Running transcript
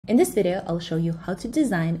In this video, I'll show you how to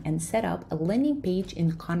design and set up a landing page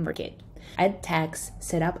in ConvertKit. Add tags,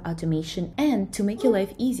 set up automation, and to make your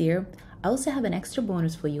life easier, I also have an extra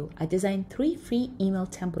bonus for you. I designed 3 free email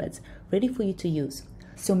templates ready for you to use.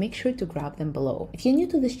 So make sure to grab them below. If you're new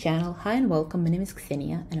to this channel, hi and welcome. My name is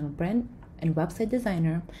Ksenia and I'm a brand and website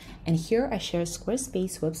designer. And here I share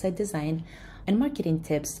Squarespace website design and marketing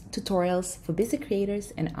tips, tutorials for busy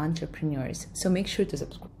creators and entrepreneurs. So make sure to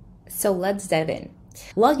subscribe. So let's dive in.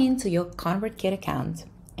 Log into your ConvertKit account,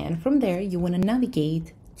 and from there you want to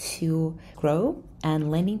navigate to Grow and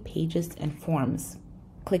Landing Pages and Forms.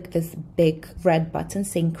 Click this big red button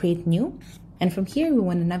saying Create New, and from here we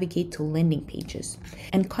want to navigate to Landing Pages.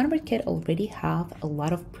 And ConvertKit already have a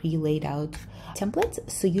lot of pre-laid out templates,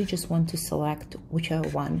 so you just want to select whichever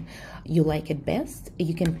one you like it best.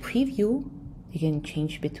 You can preview, you can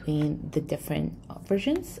change between the different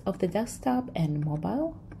versions of the desktop and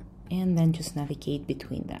mobile, and then just navigate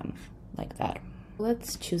between them like that.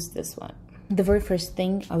 Let's choose this one. The very first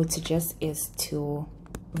thing I would suggest is to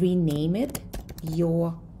rename it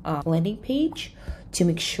your landing page to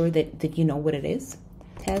make sure that you know what it is.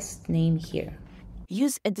 Test name here.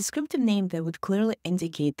 Use a descriptive name that would clearly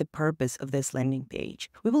indicate the purpose of this landing page.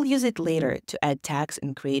 We will use it later to add tags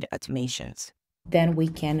and create automations. Then we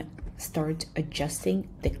can start adjusting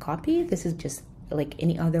the copy. This is just like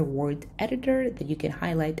any other word editor that you can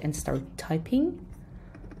highlight and start typing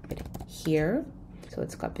here. So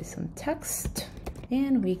let's copy some text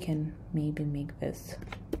and we can maybe make this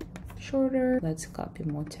shorter. Let's copy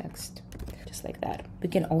more text just like that. We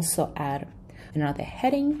can also add another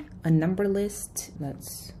heading, a number list.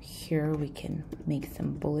 Here we can make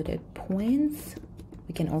some bulleted points.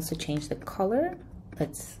 We can also change the color.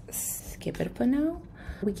 Let's skip it for now.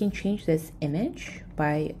 We can change this image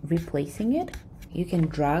by replacing it. You can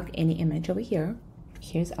drag any image over here.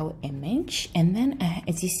 Here's our image. And then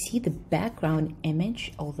as you see, the background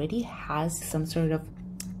image already has some sort of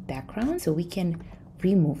background. So we can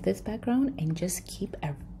remove this background and just keep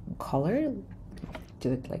a color,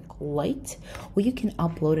 do it like light, or you can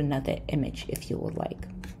upload another image if you would like.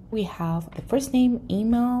 We have the first name,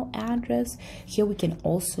 email address. Here we can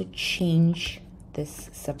also change this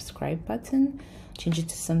subscribe button, change it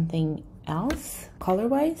to something else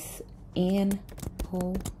color-wise, and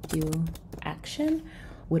call to action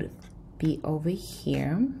would be over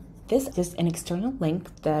here. This is just an external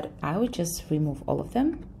link that I would just remove all of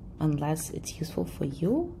them unless it's useful for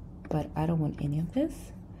you, but I don't want any of this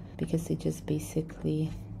because it just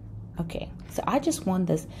basically, okay. So I just want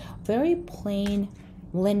this very plain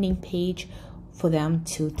landing page for them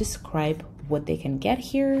to describe what they can get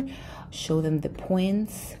here, show them the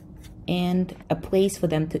points, and a place for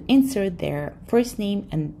them to insert their first name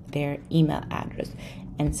and their email address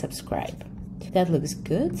and subscribe. That looks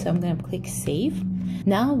good, so I'm gonna click save.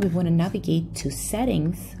 Now we want to navigate to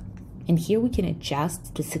settings, and here we can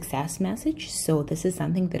adjust the success message. So this is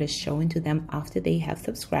something that is shown to them after they have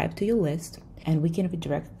subscribed to your list, and we can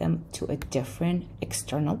redirect them to a different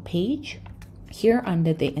external page. Here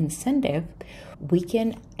under the incentive, we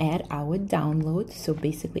can add our download. So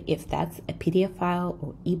basically, if that's a PDF file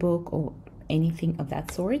or ebook or anything of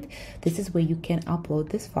that sort, this is where you can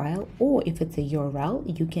upload this file. Or if it's a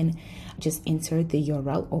URL, you can just insert the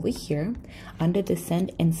URL over here. Under the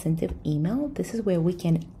send incentive email, this is where we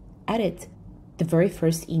can edit the very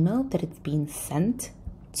first email that it's being sent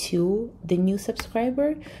to the new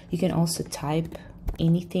subscriber. You can also type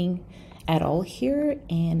anything at all here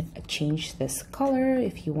and change this color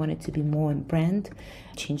if you want it to be more on brand,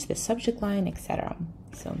 change the subject line, etc.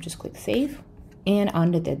 So just click save. And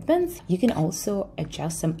under the advanced, you can also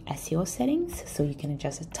adjust some SEO settings. So you can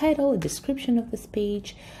adjust the title, a description of this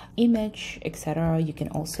page, image, etc. You can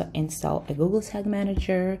also install a Google Tag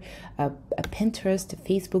Manager, a Pinterest, a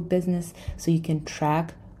Facebook business, so you can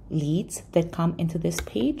track leads that come into this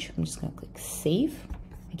page. I'm just going to click save.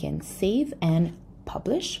 Again, save and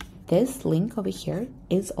publish. This link over here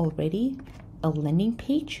is already a landing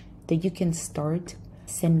page that you can start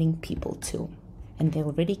sending people to, and they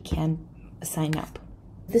already can sign up.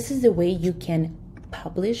 This is the way you can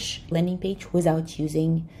publish landing page without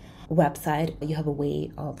using a website. You have a way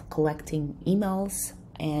of collecting emails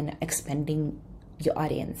and expanding your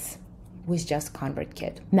audience with just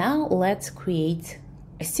ConvertKit. Now let's create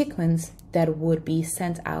a sequence that would be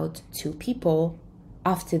sent out to people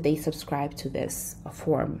after they subscribe to this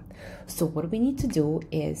form. So what we need to do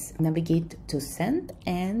is navigate to send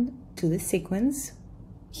and to the sequence.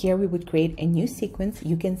 Here we would create a new sequence.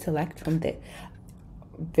 You can select from the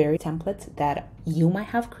very templates that you might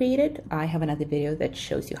have created. I have another video that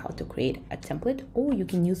shows you how to create a template, or you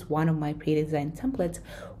can use one of my pre-designed templates,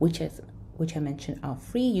 which which I mentioned are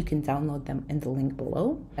free. You can download them in the link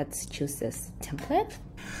below. Let's choose this template.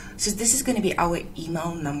 So this is going to be our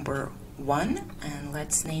email number 1, and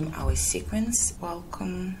let's name our sequence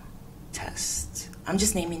welcome test. I'm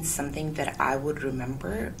just naming something that I would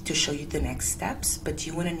remember to show you the next steps, but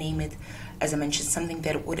you want to name it, as I mentioned, something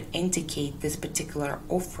that would indicate this particular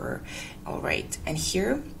offer. All right, and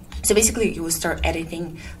here, so basically you will start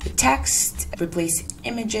editing the text, replace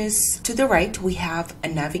images. To the right, we have a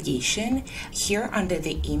navigation. Here under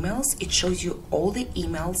the emails, it shows you all the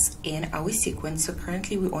emails in our sequence. So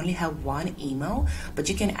currently we only have 1 email, but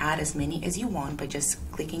you can add as many as you want by just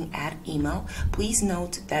clicking add email. Please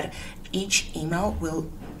note that each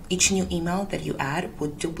new email that you add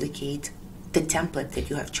would duplicate the template that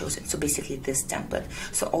you have chosen. So basically this template.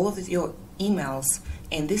 So all of your emails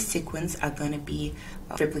in this sequence are going to be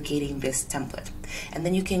replicating this template. And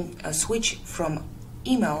then you can switch from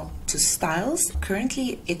email to styles.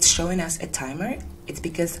 Currently it's showing us a timer. It's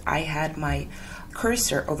because I had my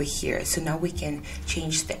cursor over here. So now we can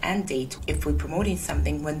change the end date if we're promoting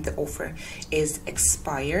something when the offer is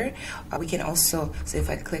expired. We can also, so if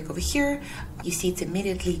I click over here, you see it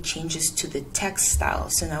immediately changes to the text style.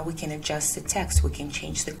 So now we can adjust the text, we can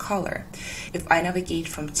change the color. If I navigate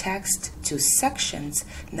from text to sections,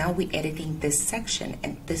 now we're editing this section,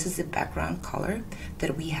 and this is the background color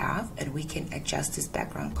that we have, and we can adjust this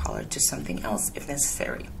background color to something else if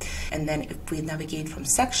necessary. And then if we navigate from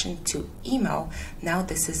section to email, now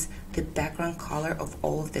this is the background color of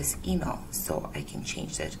all of this email, so I can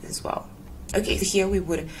change that as well. Okay, so here we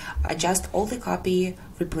would adjust all the copy,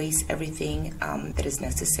 replace everything that is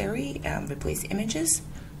necessary, replace images,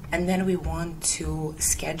 and then we want to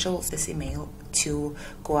schedule this email to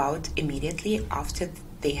go out immediately after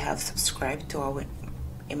they have subscribed to our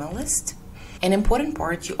email list. An important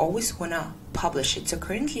part, you always want to publish it. So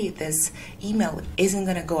currently this email isn't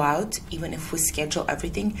going to go out even if we schedule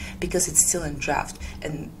everything because it's still in draft.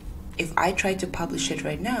 And if I try to publish it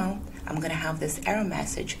right now, I'm going to have this error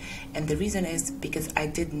message. And the reason is because I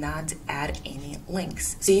did not add any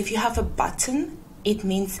links. So if you have a button, it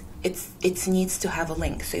means it needs to have a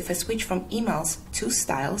link. So if I switch from emails to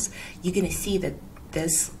styles, you're going to see that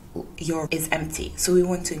this is empty. So we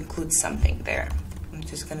want to include something there. I'm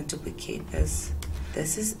just going to duplicate this.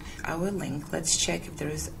 This is our link. Let's check if there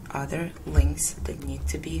is other links that need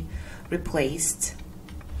to be replaced.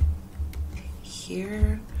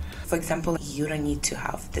 Here, for example, you don't need to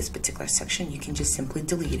have this particular section. You can just simply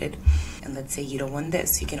delete it. And let's say you don't want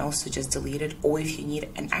this. You can also just delete it. Or if you need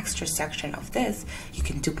an extra section of this, you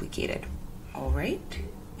can duplicate it. All right.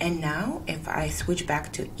 And now if I switch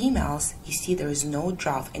back to emails, you see there is no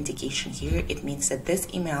draft indication here. It means that this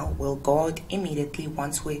email will go out immediately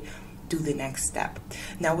once we do the next step.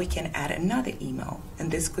 Now we can add another email, and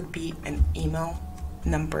this could be an email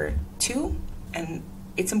number 2. And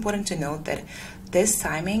it's important to note that this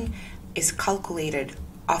timing is calculated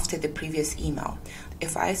after the previous email.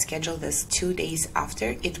 If I schedule this 2 days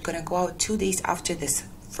after, it's gonna go out 2 days after this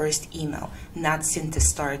first email, not since the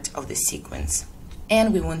start of the sequence.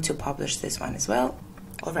 And we want to publish this one as well.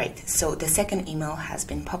 All right, so the second email has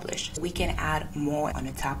been published. We can add more on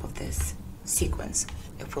the top of this sequence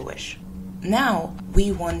if we wish. Now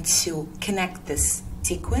we want to connect this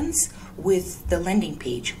sequence with the landing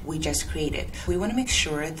page we just created. We want to make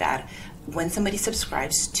sure that when somebody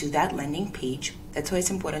subscribes to that landing page, that's why it's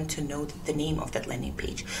important to note the name of that landing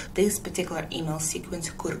page. This particular email sequence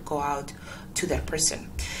could go out to that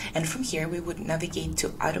person. And from here, we would navigate to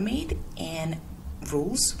automate and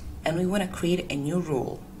rules, and we want to create a new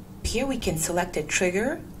rule. Here we can select a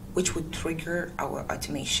trigger which would trigger our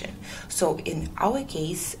automation. So in our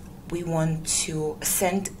case, we want to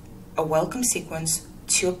send a welcome sequence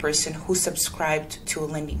to a person who subscribed to a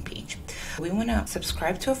landing page. We want to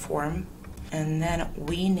subscribe to a form, and then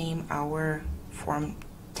we name our form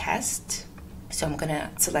test. So I'm going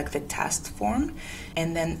to select the test form,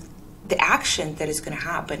 and then the action that is going to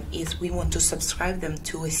happen is we want to subscribe them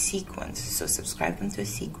to a sequence. So subscribe them to a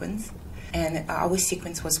sequence, and our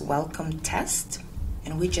sequence was welcome test,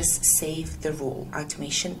 and we just save the rule.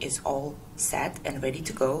 Automation is all set and ready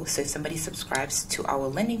to go. So if somebody subscribes to our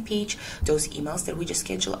landing page, those emails that we just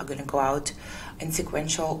scheduled are going to go out in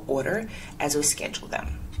sequential order as we schedule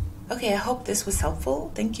them. Okay, I hope this was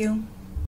helpful. Thank you.